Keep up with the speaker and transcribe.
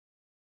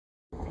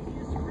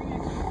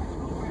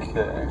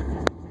Okay.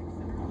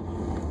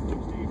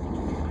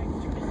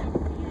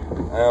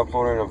 I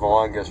uploaded a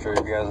vlog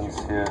yesterday, if you guys didn't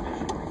see it.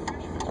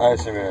 I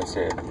assume you didn't see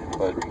it,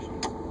 but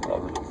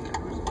whatever.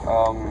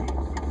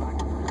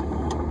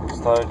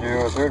 Just thought I'd do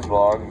a third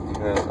vlog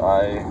because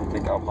I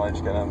think I'll probably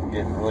just get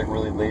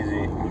really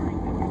lazy,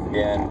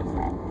 and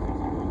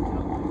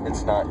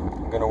it's not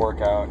gonna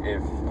work out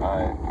with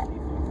my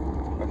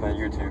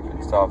YouTube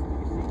and stuff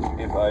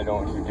if I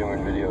don't keep doing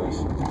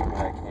videos when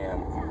I can,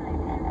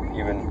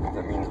 even if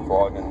it means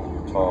vlogging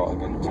until I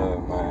get to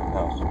my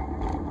house.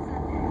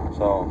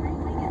 So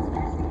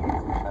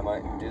I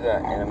might do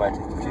that, and it might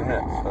take a few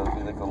minutes, so it'll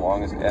be like the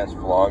longest ass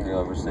vlog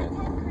you'll ever see.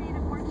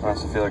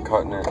 Unless I feel like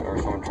cutting it or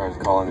someone tries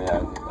calling me,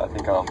 I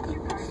think I'll have to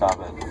stop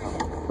it.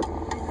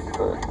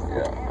 But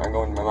yeah, I'm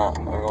going to my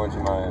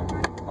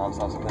mom's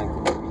house, I think.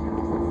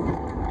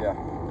 Yeah,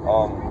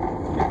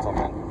 get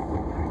something.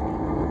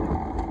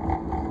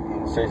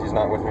 Stacy's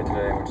not with me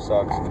today, which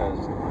sucks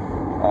because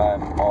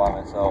I'm all by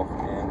myself.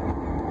 And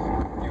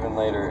even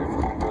later, if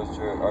he goes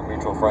to our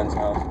mutual friend's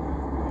house,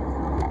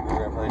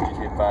 we're gonna play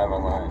GTA 5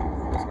 online.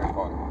 It's gonna be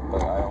fun,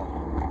 but I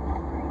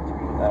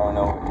don't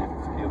know if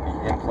he'll be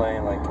in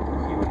playing like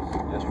he was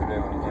yesterday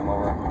when he came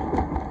over.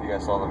 If you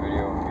guys saw the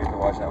video, you have to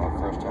watch that one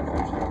first to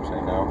understand what I'm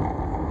saying now.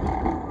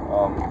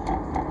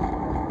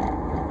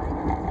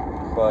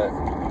 But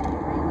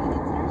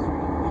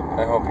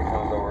I hope he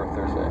comes over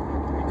Thursday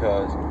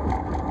because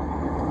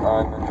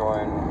I'm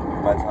enjoying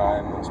my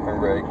time in spring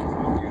break.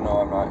 You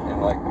know, I'm not in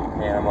like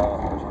Panama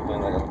or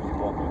something like other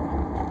people,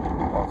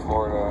 or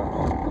Florida,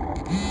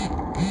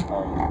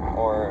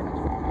 or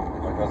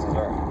my cousins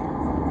are,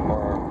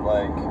 or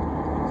like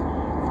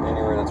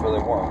anywhere that's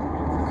really warm,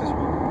 because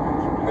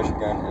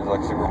Michigan is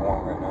like super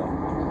warm right now.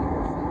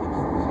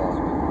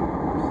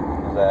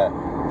 So that,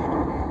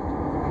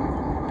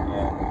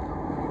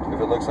 and if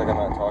it looks like I'm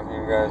not talking to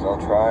you guys, I'll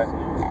try,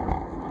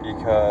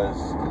 because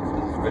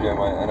this video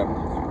might end up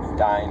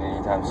dying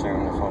anytime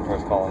soon if someone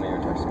tries calling me or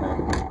texting me.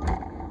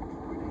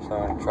 So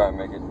I'm gonna try and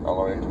make it all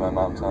the way to my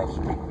mom's house,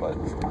 but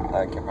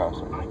I can't promise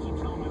it.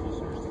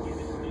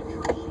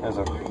 There's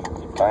a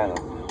guy in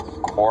the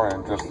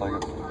corner just like a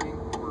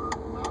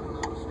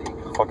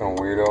fucking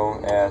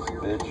weirdo ass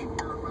bitch.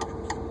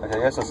 Like, I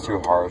guess that's too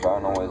harsh. I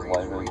don't know what his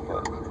life is,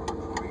 but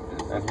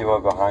and people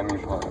behind me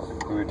who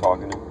we're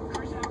talking to.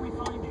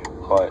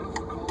 But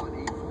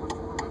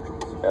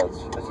yeah,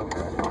 it's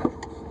okay.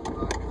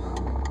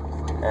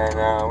 And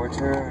now we're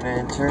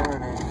turning,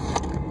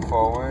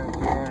 forward,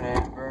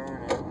 burning.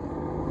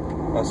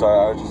 I'm sorry,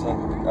 I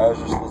was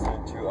just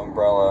listening to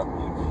Umbrella,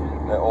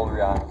 that old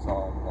Rihanna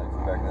song, like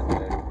from back in the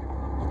day.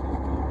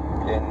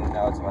 And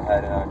now it's in my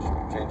head, and I'm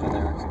changing the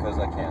lyrics because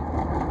I can.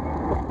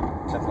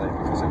 Simply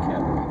because I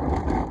can.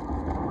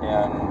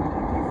 And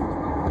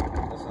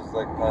this is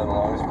like probably the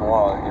longest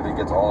vlog if it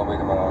gets all the way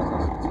to my house.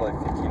 It's like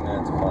 15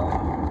 minutes long.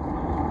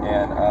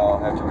 And I'll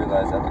have to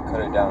realize I have to cut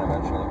it down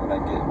eventually when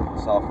I get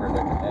software that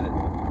can edit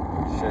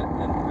shit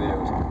and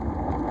videos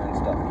and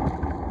stuff.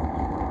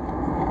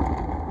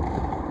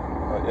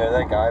 But yeah,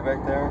 that guy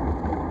back there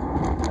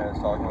that I was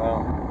talking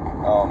about,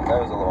 that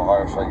was a little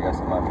harsh, I guess,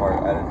 on my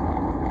part. I didn't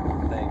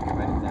think of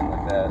anything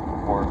like that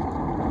before.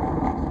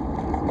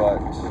 But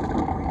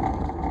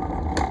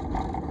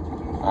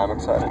I'm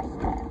excited.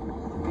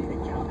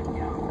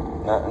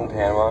 Not in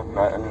Panama,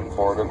 not in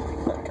Florida,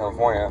 not in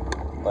California,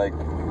 like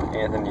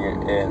Anthony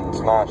and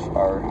Smash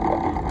are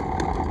lucky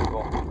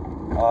people.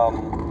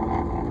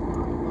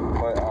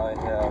 But I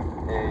have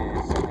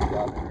a second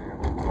job interview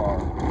tomorrow.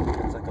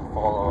 It's like a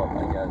follow-up,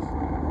 I guess.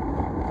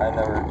 I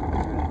never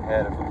even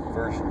had a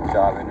first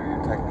job interview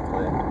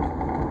technically.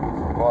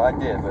 Well, I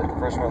did, but the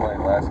first one like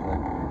lasted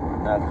like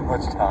not that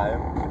much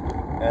time,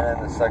 and then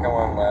the second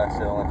one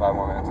lasted only 5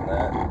 more minutes than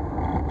that.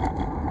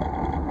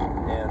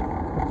 And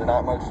the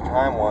not much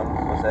time one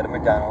was at a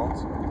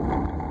McDonald's,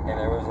 and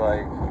it was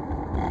like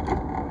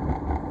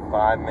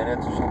 5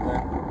 minutes or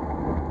something.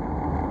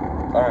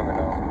 I don't even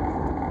know.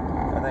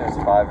 I think it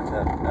was 5 or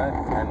 10, not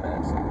 10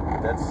 minutes.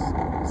 That's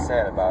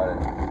sad about it.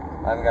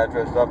 I haven't got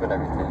dressed up and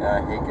everything, and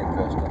I hate getting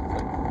dressed up.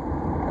 Like,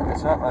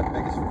 it's not my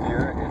biggest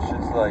fear, it's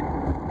just like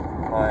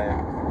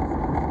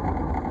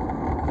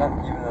not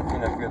even the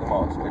thing I fear the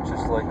most. It's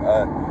just like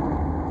I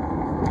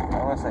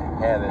don't want to say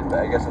habit, but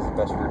I guess that's the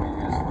best word to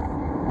use,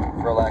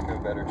 for lack of a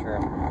better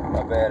term,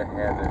 a bad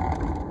habit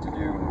to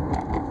do.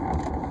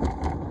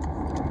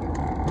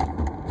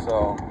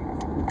 So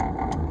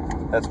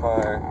that's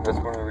one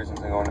of the reasons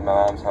I'm going to my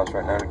mom's house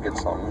right now to get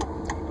something.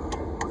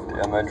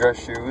 Yeah, my dress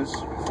shoes,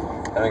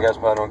 and I guess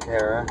I don't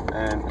care,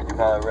 and you'd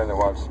probably rather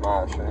watch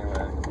Smash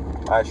anyway.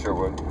 I sure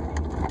would,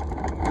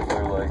 because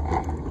they're like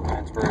an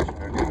inspiration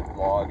to do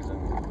vlogs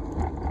and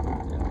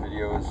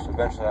videos.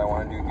 Eventually I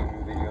want to do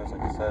gaming videos,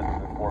 like I said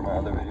before, my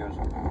other videos.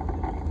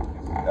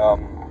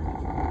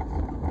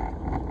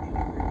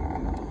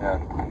 Yeah,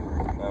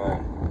 anyway,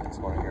 it's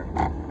funny here,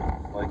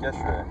 like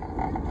yesterday.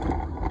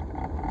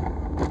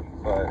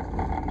 But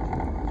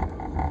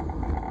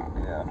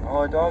yeah,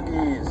 oh,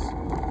 doggies,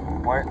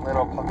 white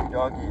little puppy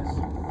doggies,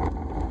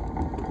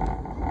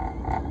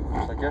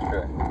 just like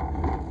yesterday.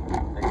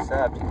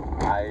 except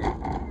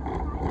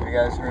you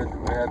guys heard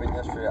what happened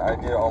yesterday. I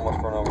did almost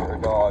run over a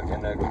dog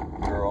and a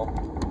girl.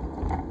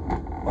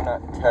 Well,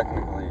 not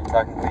technically.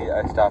 Technically,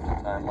 I stopped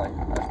in time. Like,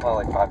 I was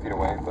probably like 5 feet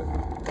away, but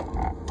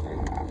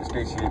it's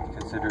basically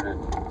considered it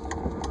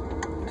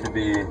to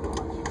be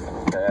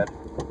bad.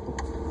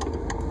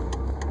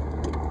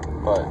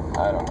 But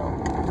I don't know.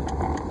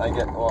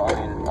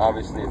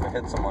 Obviously, if I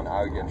hit someone,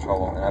 I would get in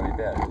trouble, and that'd be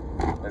bad.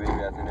 That'd be a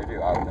bad thing to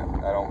do. I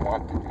don't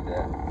want to do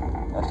that.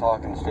 I was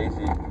talking to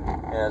Stacy,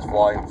 and I was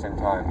vlogging at the same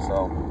time,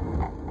 so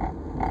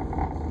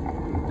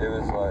it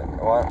was like,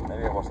 well,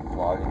 maybe I wasn't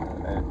vlogging.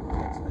 I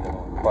canceled the other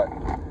one, but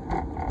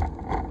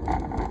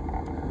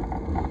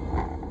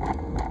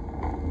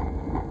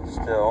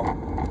still,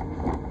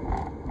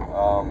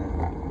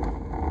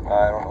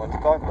 I don't know what to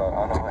talk about. I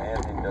don't know how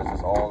Anthony does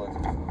this all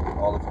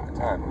the fucking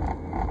time.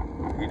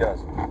 He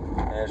does.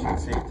 And as you can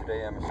see,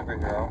 today I'm a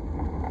superhero,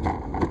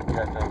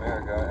 Captain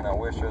America, and I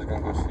wish I was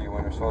going to go see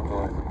Winter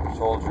Soldier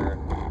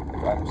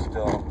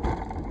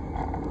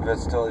if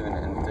it's still even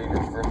in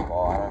theaters. First of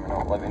all, I don't even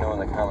know. Let me know in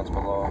the comments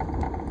below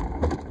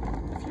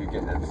if you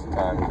get this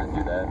time to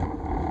do that.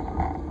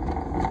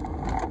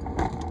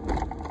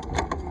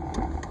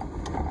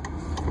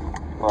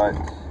 But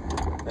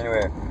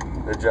anyway,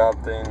 the job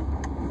thing.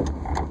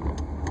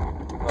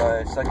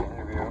 My second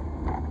interview.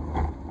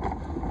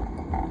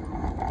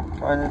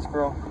 5 minutes,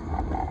 bro.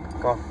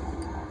 Go.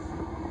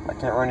 I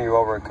can't run you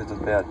over because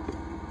it's bad.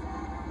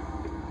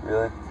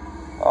 Really?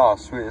 Oh,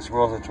 sweet. It's a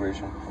squirrel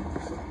situation.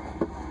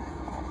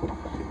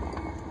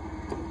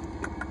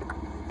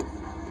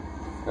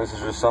 This is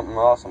just something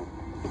awesome.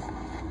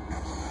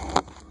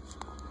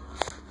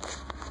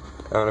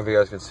 I don't know if you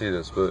guys can see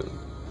this, but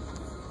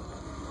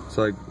it's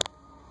like,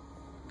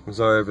 I'm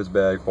sorry if it's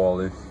bad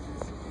quality.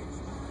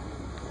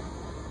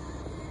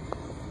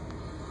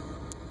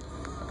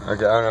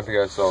 Okay, I don't know if you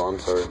guys saw, I'm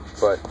sorry,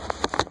 but,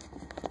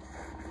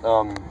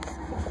 oh,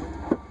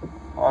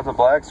 it's a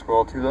black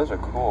squirrel too, those are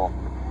cool.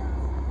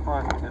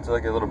 It's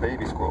like a little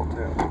baby squirrel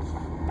too.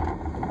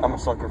 I'm a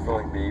sucker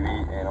for like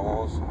baby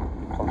animals,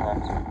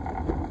 sometimes.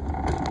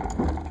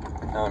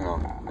 I don't know,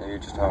 maybe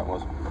just how it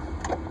was.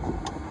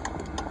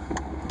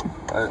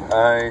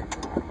 I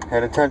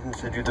had intention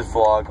to do this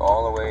vlog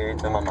all the way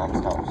to my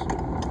mom's house.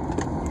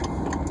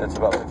 That's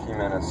about 15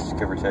 minutes,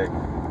 give or take.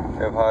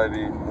 It'll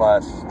probably be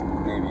less,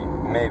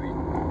 maybe,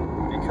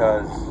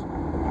 because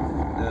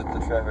the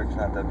traffic's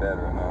not that bad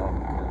right now.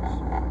 Because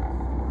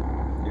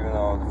even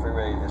though the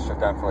freeway is shut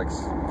down for like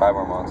 5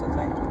 more months, I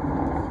think,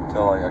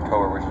 till like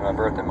October, which is my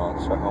birthday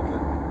month. So I hope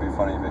it'd be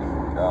funny if it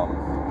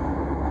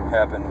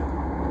happened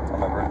on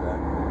my birthday.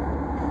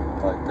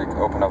 Like they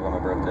open up on my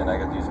birthday and I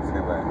get to use the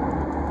freeway.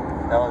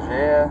 Hell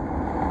yeah,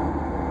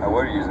 I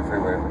would use the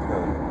freeway if I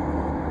could.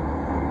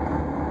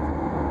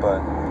 But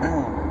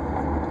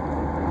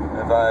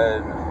if I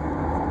had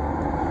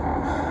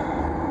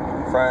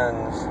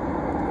friends,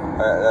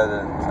 that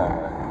didn't sound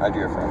right. I do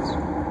have friends.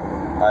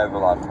 I have a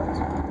lot of friends.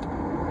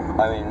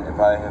 I mean, if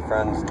I have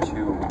friends to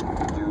do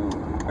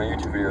my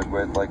YouTube videos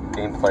with, like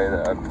gameplay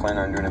that I plan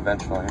on doing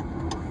eventually,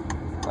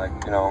 like,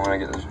 you know, when I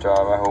get this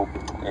job, I hope,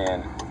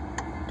 and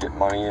get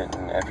money, and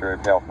after I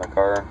pay off my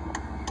car,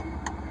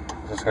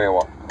 it's gonna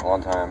be a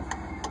long time.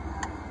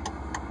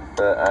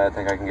 But I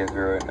think I can get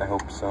through it. I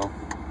hope so.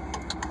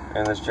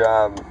 And this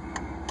job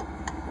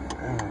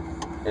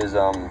is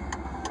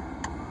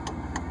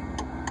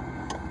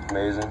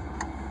amazing,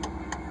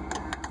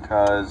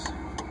 because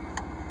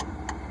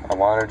I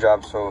want a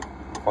job so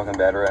fucking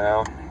bad right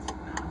now,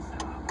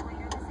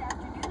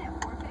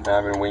 and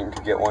I've been waiting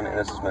to get one, and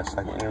this is my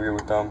second interview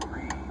with them,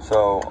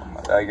 so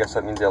I guess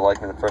that means they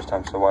liked me the first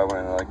time, so why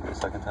wouldn't they like me the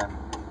second time?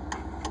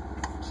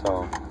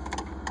 So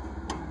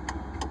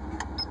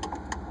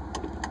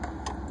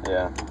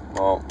yeah,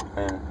 well, I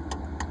mean,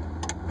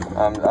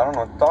 I don't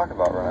know what to talk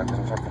about right now, because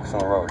I'm trying to focus on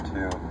the road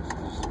too. It's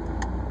just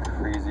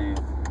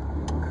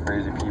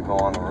crazy people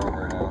on the road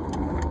right now.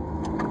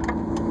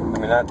 I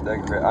mean, not that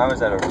crazy. I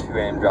was at a 2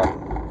 a.m.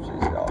 dropping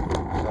shit off,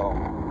 so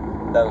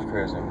that was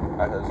crazy.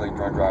 I thought it was like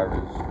drunk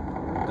drivers.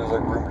 There's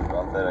like rumors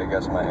about that, I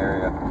guess, in my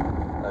area,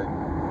 like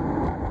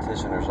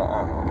petition or something.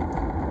 I don't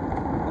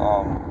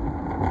know.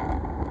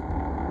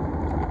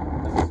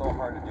 It's so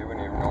hard to do when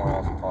you have no one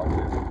else to talk to.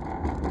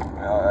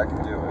 You know, I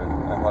can do it.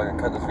 I'm probably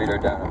gonna cut this video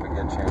down if I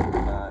get a chance.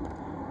 If not,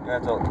 you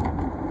have to.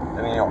 I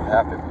mean, you don't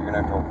have to, but you're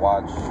gonna have to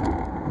watch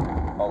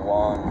a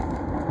long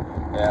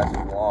ass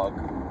vlog,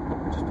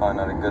 which is probably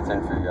not a good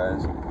thing for you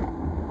guys.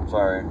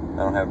 Sorry, I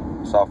don't have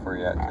software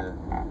yet to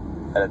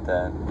edit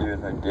that. Even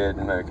if I did,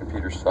 and my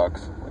computer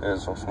sucks.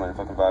 There's so many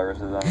fucking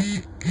viruses on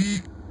it.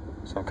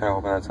 So I'm kind of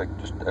hoping that's like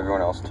just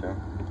everyone else too.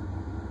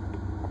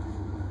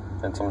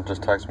 And someone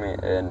just texts me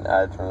and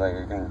adds me like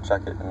you can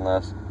check it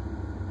unless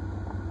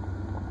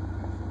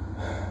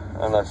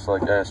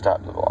like I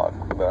stop the vlog.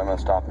 But I'm gonna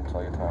stop until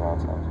I get to my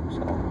mom's house.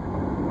 So.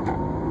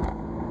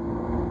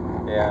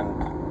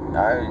 And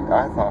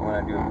I thought when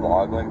I do a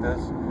vlog like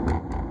this,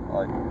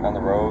 like on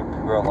the road,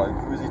 people are like,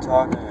 who's he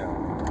talking to?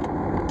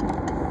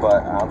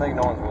 But I don't think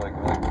no one's really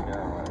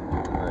caring what I'm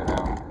doing right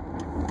now.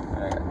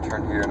 And I got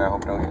turn here, and I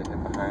hope I don't get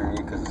hit behind me,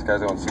 because this guy's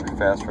going super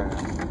fast right now.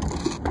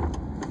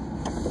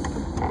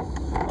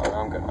 Oh,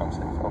 I'm good, I'm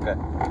safe, okay.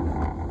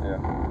 Yeah,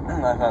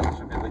 I thought this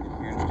would be like a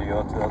huge deal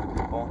to other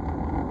people,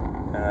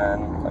 and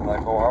then I'm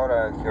like, well, why would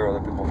I care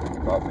what other people think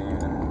about me?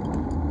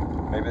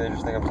 And maybe they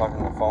just think I'm talking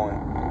on the phone,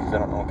 because they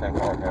don't know what kind of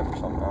car I have or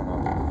something, I don't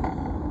know.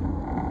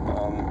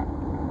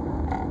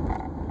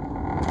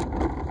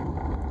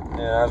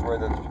 Yeah, I was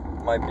worried that this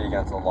might be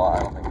against the law. I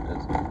don't think it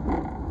is,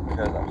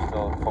 because I'm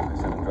still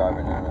focusing on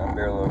driving, and I'm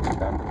barely looking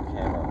down to the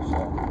camera, so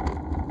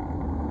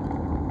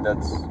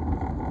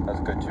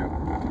that's good too.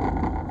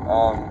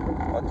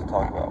 What to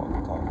talk about?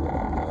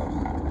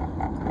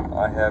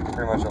 I have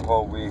pretty much a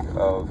whole week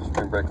of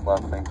spring break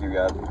left, thank you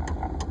God,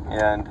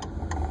 and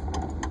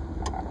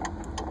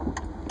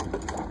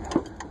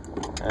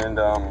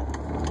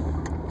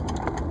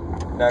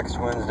next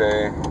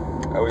Wednesday,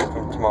 a week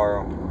from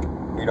tomorrow,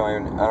 I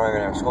don't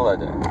even have school that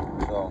day,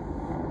 so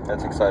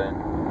that's exciting,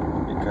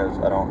 because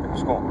I don't have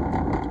school.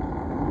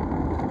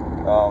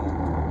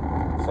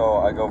 So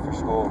I go for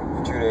school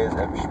for 2 days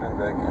after spring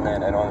break, and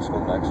then I don't have school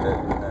the next day,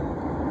 and then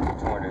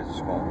 2 more days of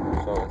school,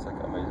 so it's like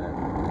amazing.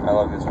 I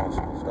love this home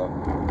school stuff.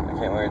 I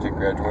can't wait to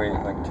graduate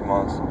in like 2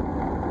 months.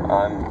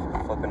 I'm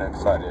flipping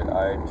excited.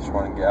 I just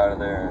want to get out of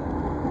there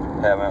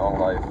and have my own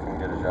life and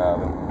get a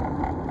job,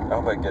 and I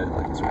hope I get it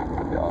like this week.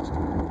 It'll be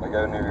awesome. Like I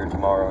have a New Year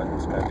tomorrow, and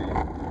it's gonna be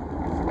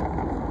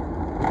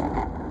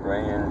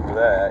raining for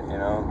that, you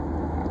know.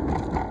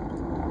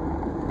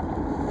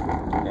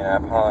 And I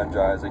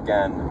apologize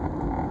again.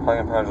 I'm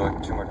probably gonna apologize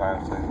like 2 more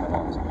times to my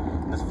moms.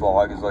 This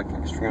vlog is like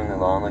extremely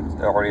long. Like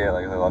they're already at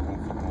like 11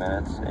 fucking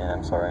minutes, and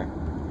I'm sorry.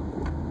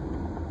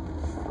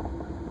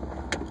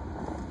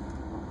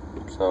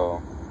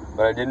 So,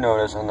 but I did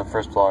notice on the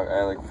first vlog I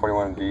had like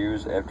 41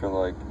 views after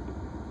like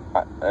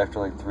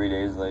 3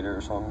 days later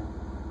or something,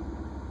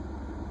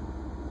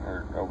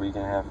 or a week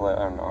and a half later.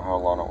 I don't know how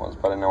long it was,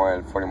 but I know I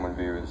had 41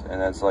 views,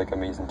 and that's like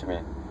amazing to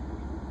me.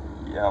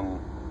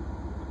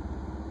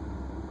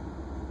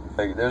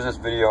 Like there's this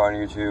video on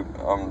YouTube,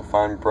 the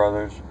Fine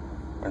Brothers,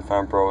 and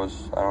Fine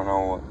Bros, I don't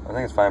know, I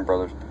think it's Fine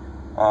Brothers.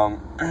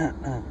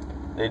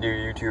 They do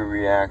YouTube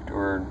React,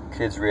 or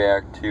Kids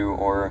React to,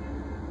 or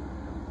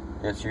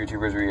it's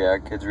YouTubers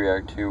React, Kids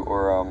React to,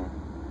 or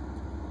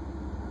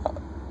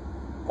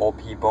old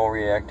people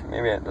react.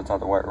 Maybe that's not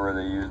the right word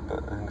they use,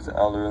 but I think it's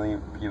elderly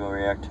people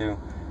react to.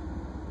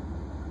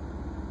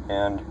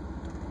 And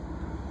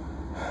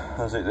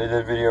they did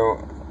a video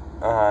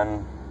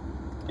on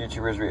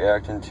YouTubers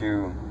reacting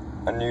to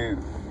a new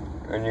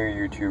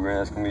YouTuber, and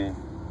that's gonna be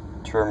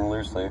termed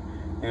loosely.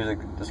 He was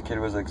like, this kid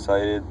was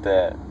excited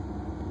that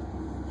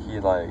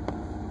he like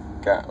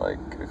got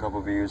like a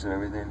couple views and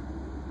everything,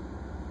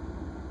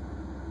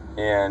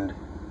 and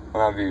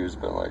well, not views,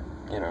 but like,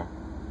 you know,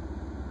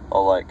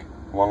 all like.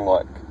 1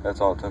 like. That's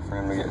all it took for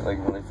him to get like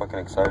really fucking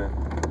excited.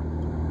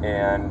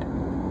 And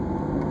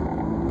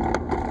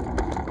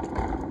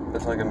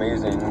it's like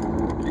amazing,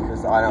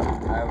 because I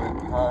would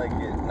probably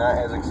get not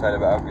as excited,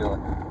 but I would be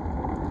like,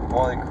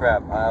 holy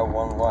crap, I have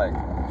 1 like.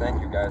 Thank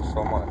you guys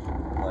so much.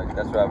 Like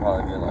that's what I'd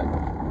probably be like.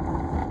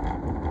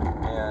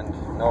 And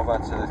no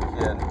offense to this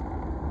kid,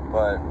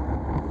 but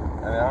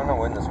I mean I don't know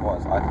when this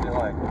was. I feel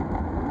like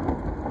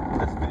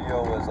this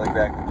video was like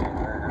back in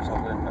January or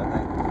something, I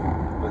think.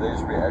 But they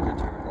just reacted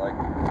to it like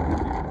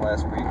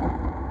last week,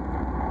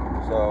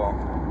 so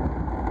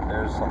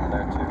there's something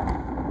there too.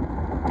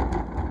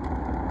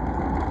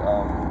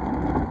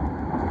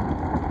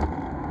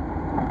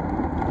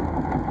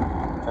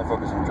 Try to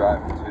focus on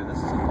driving too. This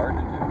is hard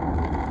to do.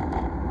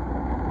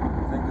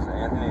 I think this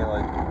Anthony,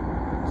 like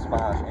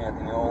Smosh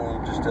Anthony,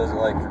 only just does it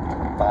like for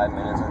 5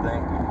 minutes, I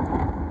think,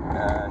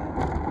 and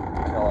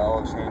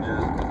Kal-El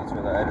changes, because that's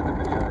where I edit the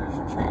video. They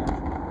should change.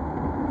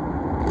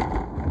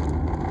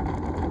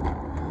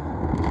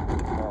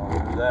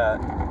 That.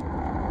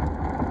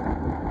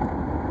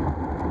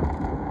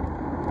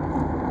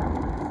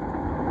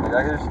 Like I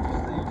could just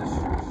easily just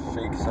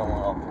shake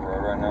someone off the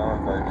road right now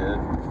if I did,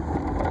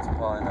 but it's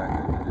probably not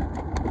good to do.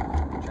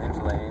 Change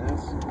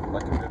lanes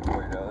like a good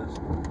boy does,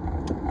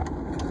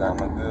 because I'm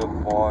a good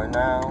boy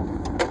now.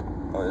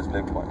 Oh, it's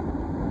big boy.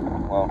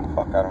 Well,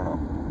 fuck, I don't know.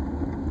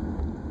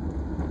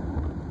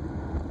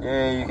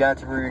 Yay, you got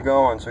to where you're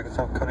going, so you can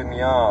stop cutting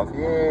me off.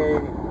 Yay!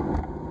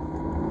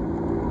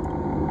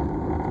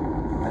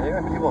 I hate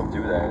when people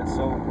do that. It's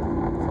so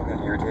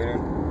fucking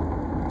irritating.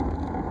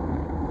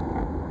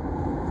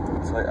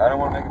 It's like, I don't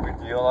want to make a big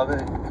deal of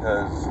it,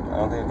 because I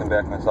don't think I can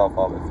back myself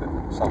up if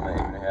something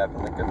even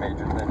happened, like a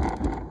major thing.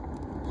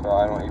 So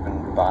I don't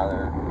even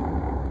bother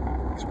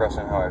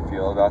expressing how I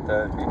feel about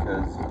that,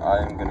 because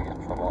I'm gonna get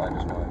in trouble. I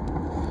just know it.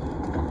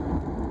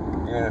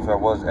 Even if I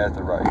was at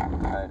the right,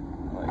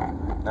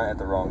 not at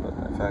the wrong, but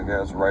if I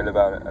was right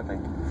about it, I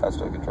think I'd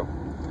still get in trouble.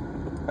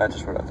 That's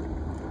just what I think.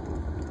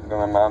 Go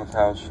to my mom's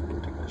house,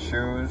 take my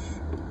shoes.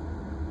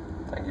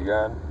 Thank you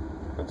God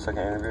for the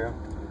second interview.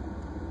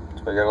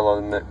 So I got a lot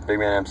of big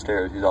man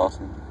upstairs. He's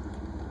awesome.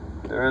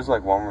 There is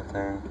like one more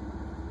thing.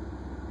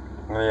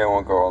 Maybe I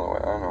won't go all the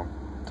way. I don't know.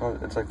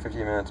 It's like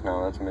 15 minutes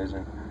now. That's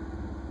amazing.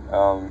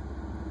 I've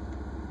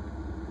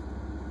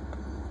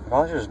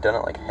probably just done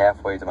it like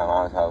halfway to my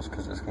mom's house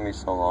because it's gonna be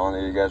so long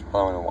that you guys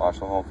probably want to watch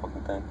the whole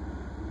fucking thing.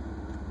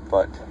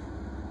 But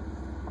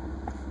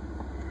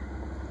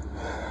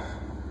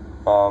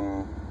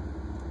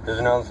there's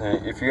another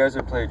thing. If you guys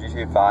have played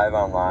GTA 5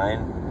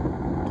 online,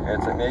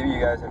 it's like maybe you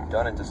guys have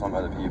done it to some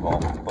other people,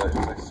 but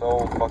it's like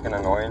so fucking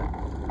annoying.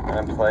 And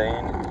I'm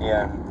playing,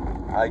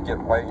 and I get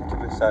right into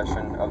a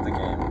session of the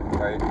game,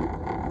 right?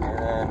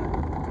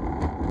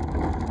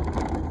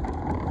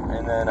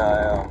 And then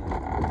I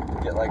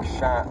get like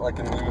shot like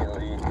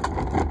immediately,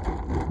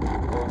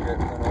 or get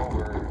run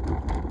over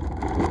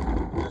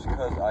just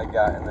because I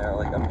got in there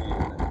like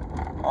immediately.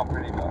 Oh,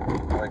 pretty dog.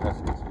 I like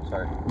huskies.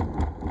 Sorry,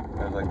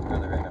 that was like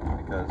really random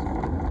because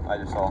I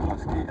just saw a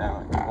husky and I'm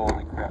like,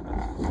 holy crap,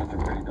 that's such a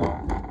pretty dog.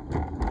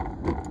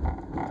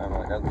 I'm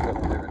like, that's my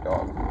favorite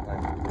dog.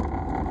 Like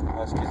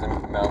huskies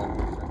and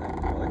Malamutes, I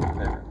think, are like my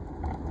favorite,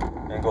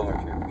 and golden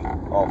retrievers,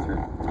 all three.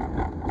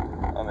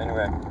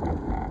 Anyway,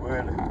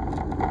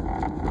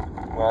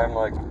 when I'm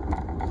like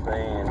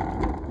playing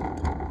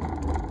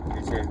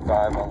GTA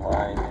 5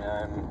 online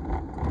and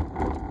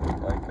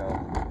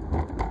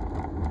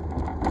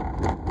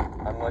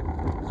I'm like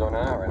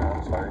zoning out right now,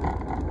 I'm sorry.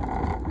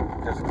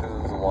 Just because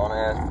it's a long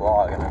ass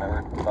vlog and I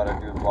never thought I'd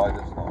do a vlog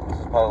this long. This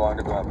is probably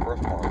longer than my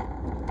first one.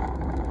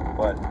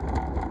 But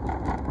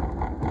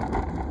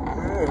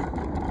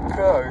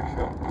gosh,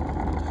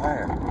 I'm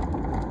tired.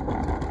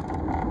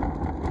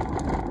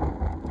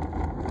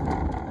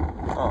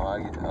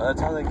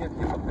 That's how they get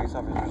people. Police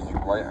officers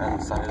right on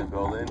the side of the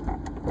building.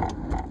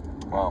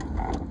 Wow.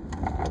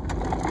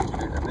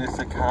 Dude, at least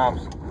the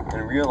cops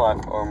in real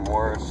life are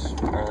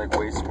like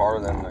way smarter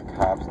than the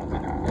cops in the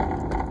video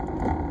game.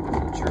 That's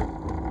the truth.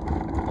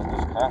 But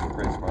those cops are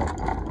pretty smart.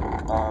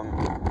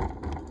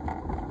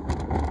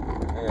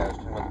 Yeah, it's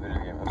just about the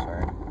video game. I'm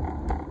sorry.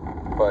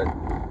 But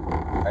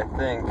I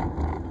think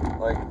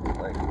like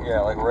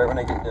right when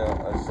I get into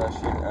a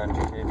session on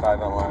GTA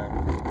 5 online,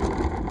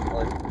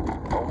 like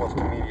almost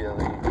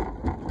immediately,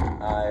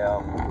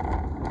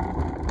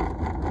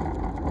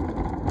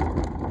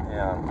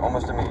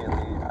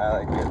 I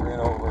like get ran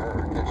over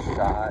or get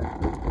shot in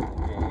the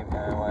game,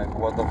 and I'm like,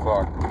 what the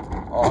fuck?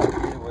 All I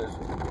did was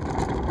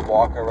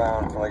walk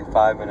around for like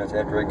 5 minutes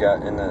after I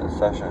got in the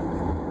session,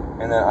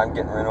 and then I'm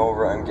getting ran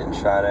over, I'm getting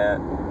shot at,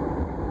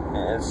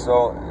 and it's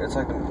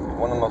like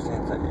one of the most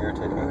things that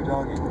irritate me.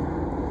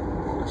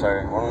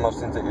 One of the most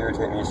things that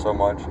irritate me so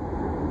much.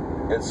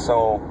 It's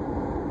so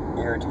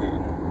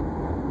irritating.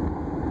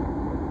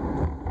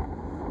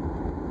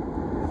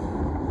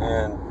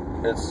 And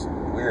it's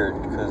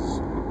weird because,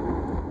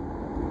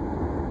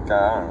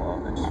 God, I don't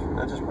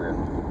know, it's just weird.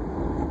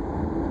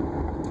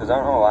 Because I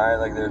don't know why,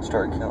 like, they would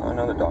start killing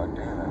another dog.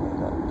 Damn, I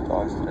haven't the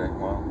dogs today.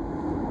 Wow.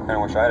 I kinda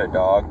wish I had a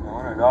dog. I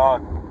want a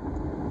dog.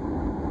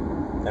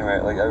 Anyway,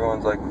 like,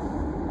 everyone's, like,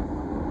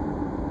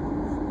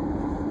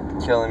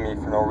 killing me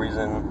for no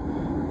reason.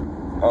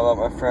 I love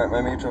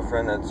my mutual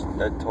friend that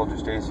I told you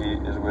Stacy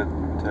is with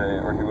today,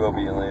 or he will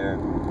be later.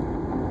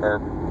 Or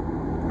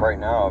right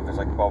now, if it's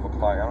like 12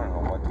 o'clock, I don't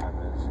know what time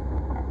it is.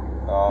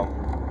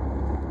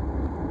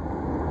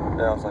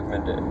 Yeah, it's like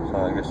midday, so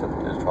I guess it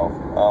is 12.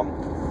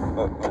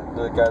 But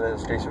the guy that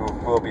Stacy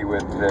will be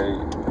with today,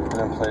 we're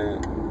gonna play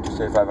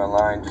GTA 5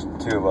 online, just the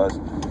two of us,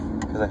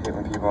 because I hate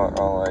when people are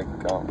like,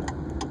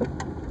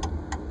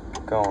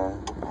 going.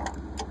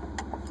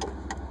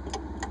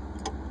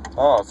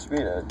 Oh,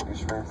 speed it. You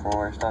spring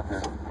forward, stop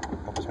here.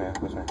 Oh, it's me.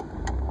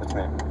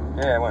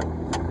 Yeah, I went.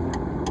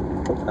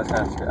 That's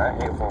kind of scary. I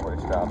hate four-way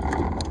stops.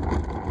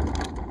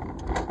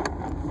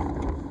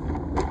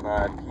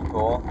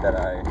 People that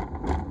I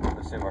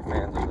assume are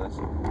fans of this.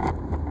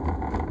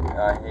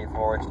 I hate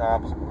four-way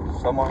stops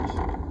so much.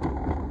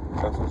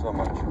 So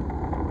much.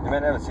 You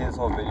might never see this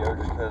whole video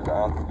just because I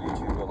don't think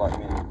YouTube will let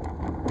me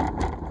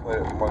put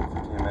it more than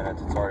 15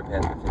 minutes. It's already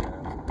past 15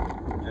 minutes.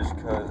 Just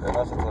because,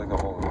 unless it's like the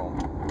whole room.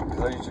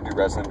 Because I used to do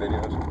wrestling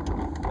videos,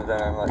 but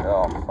then I'm like,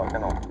 oh, fuck,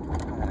 I'm not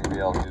going to be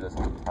able to do this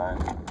all the time.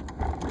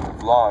 The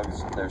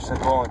vlogs, they're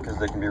simple because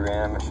they can be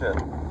random as shit.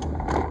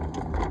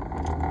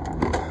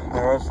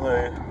 The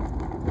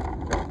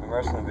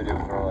wrestling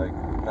videos are like,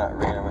 not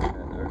random as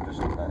shit, they're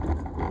just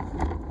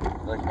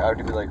like, I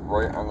would be like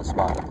right on the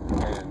spot,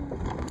 and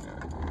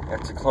I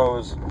have to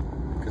close,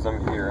 because I'm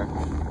here,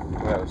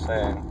 what I was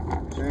saying,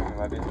 it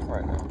might be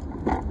right now.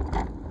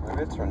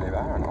 Maybe it's Renee, I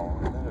don't know,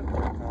 is that a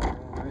dark now?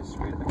 Maybe it's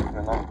sweet, like it's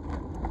been long.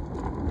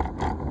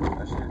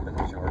 Actually, I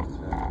think she works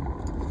today.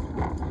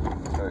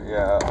 So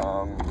yeah,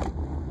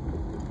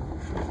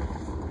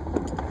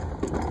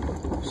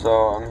 so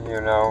I'm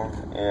here now,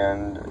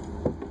 and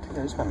dude,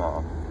 there's my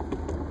mom.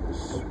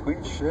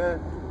 Sweet shit.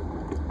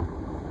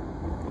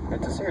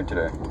 Good to see her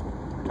today.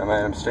 I mean,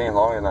 I'm staying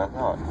longer than I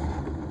thought.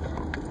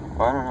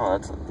 Well, I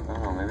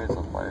don't know, maybe it's a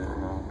light,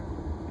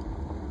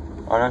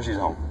 Oh no, she's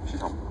home.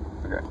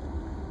 Okay.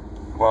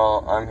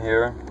 Well, I'm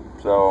here,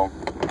 so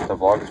the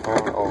vlog is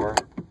finally over.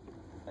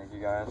 Thank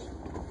you guys.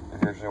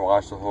 If you're gonna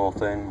watch the whole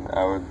thing,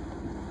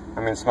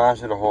 Smash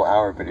did a whole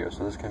hour video,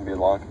 so this can be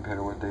long compared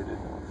to what they did.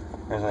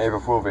 There's an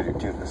April Fool video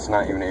too. It's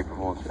not even April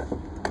Fool's Day.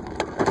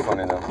 It's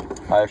funny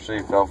though. I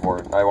actually fell for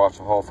it. I watched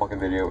the whole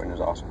fucking video and it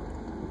was awesome.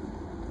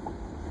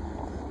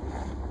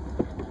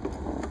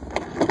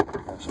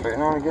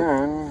 Straighten out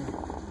again.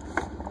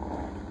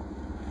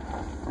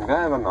 I'm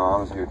glad my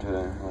mom's here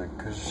today, like,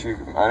 cause I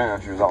didn't know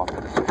she was off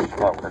today, so she's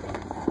not working.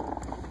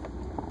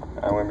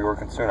 I'm gonna be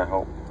working soon, I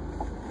hope.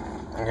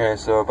 Okay,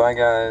 so bye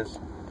guys.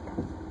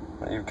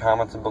 Leave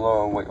comments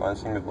below what you want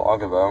to see me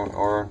vlog about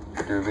or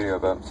do a video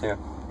about. See ya.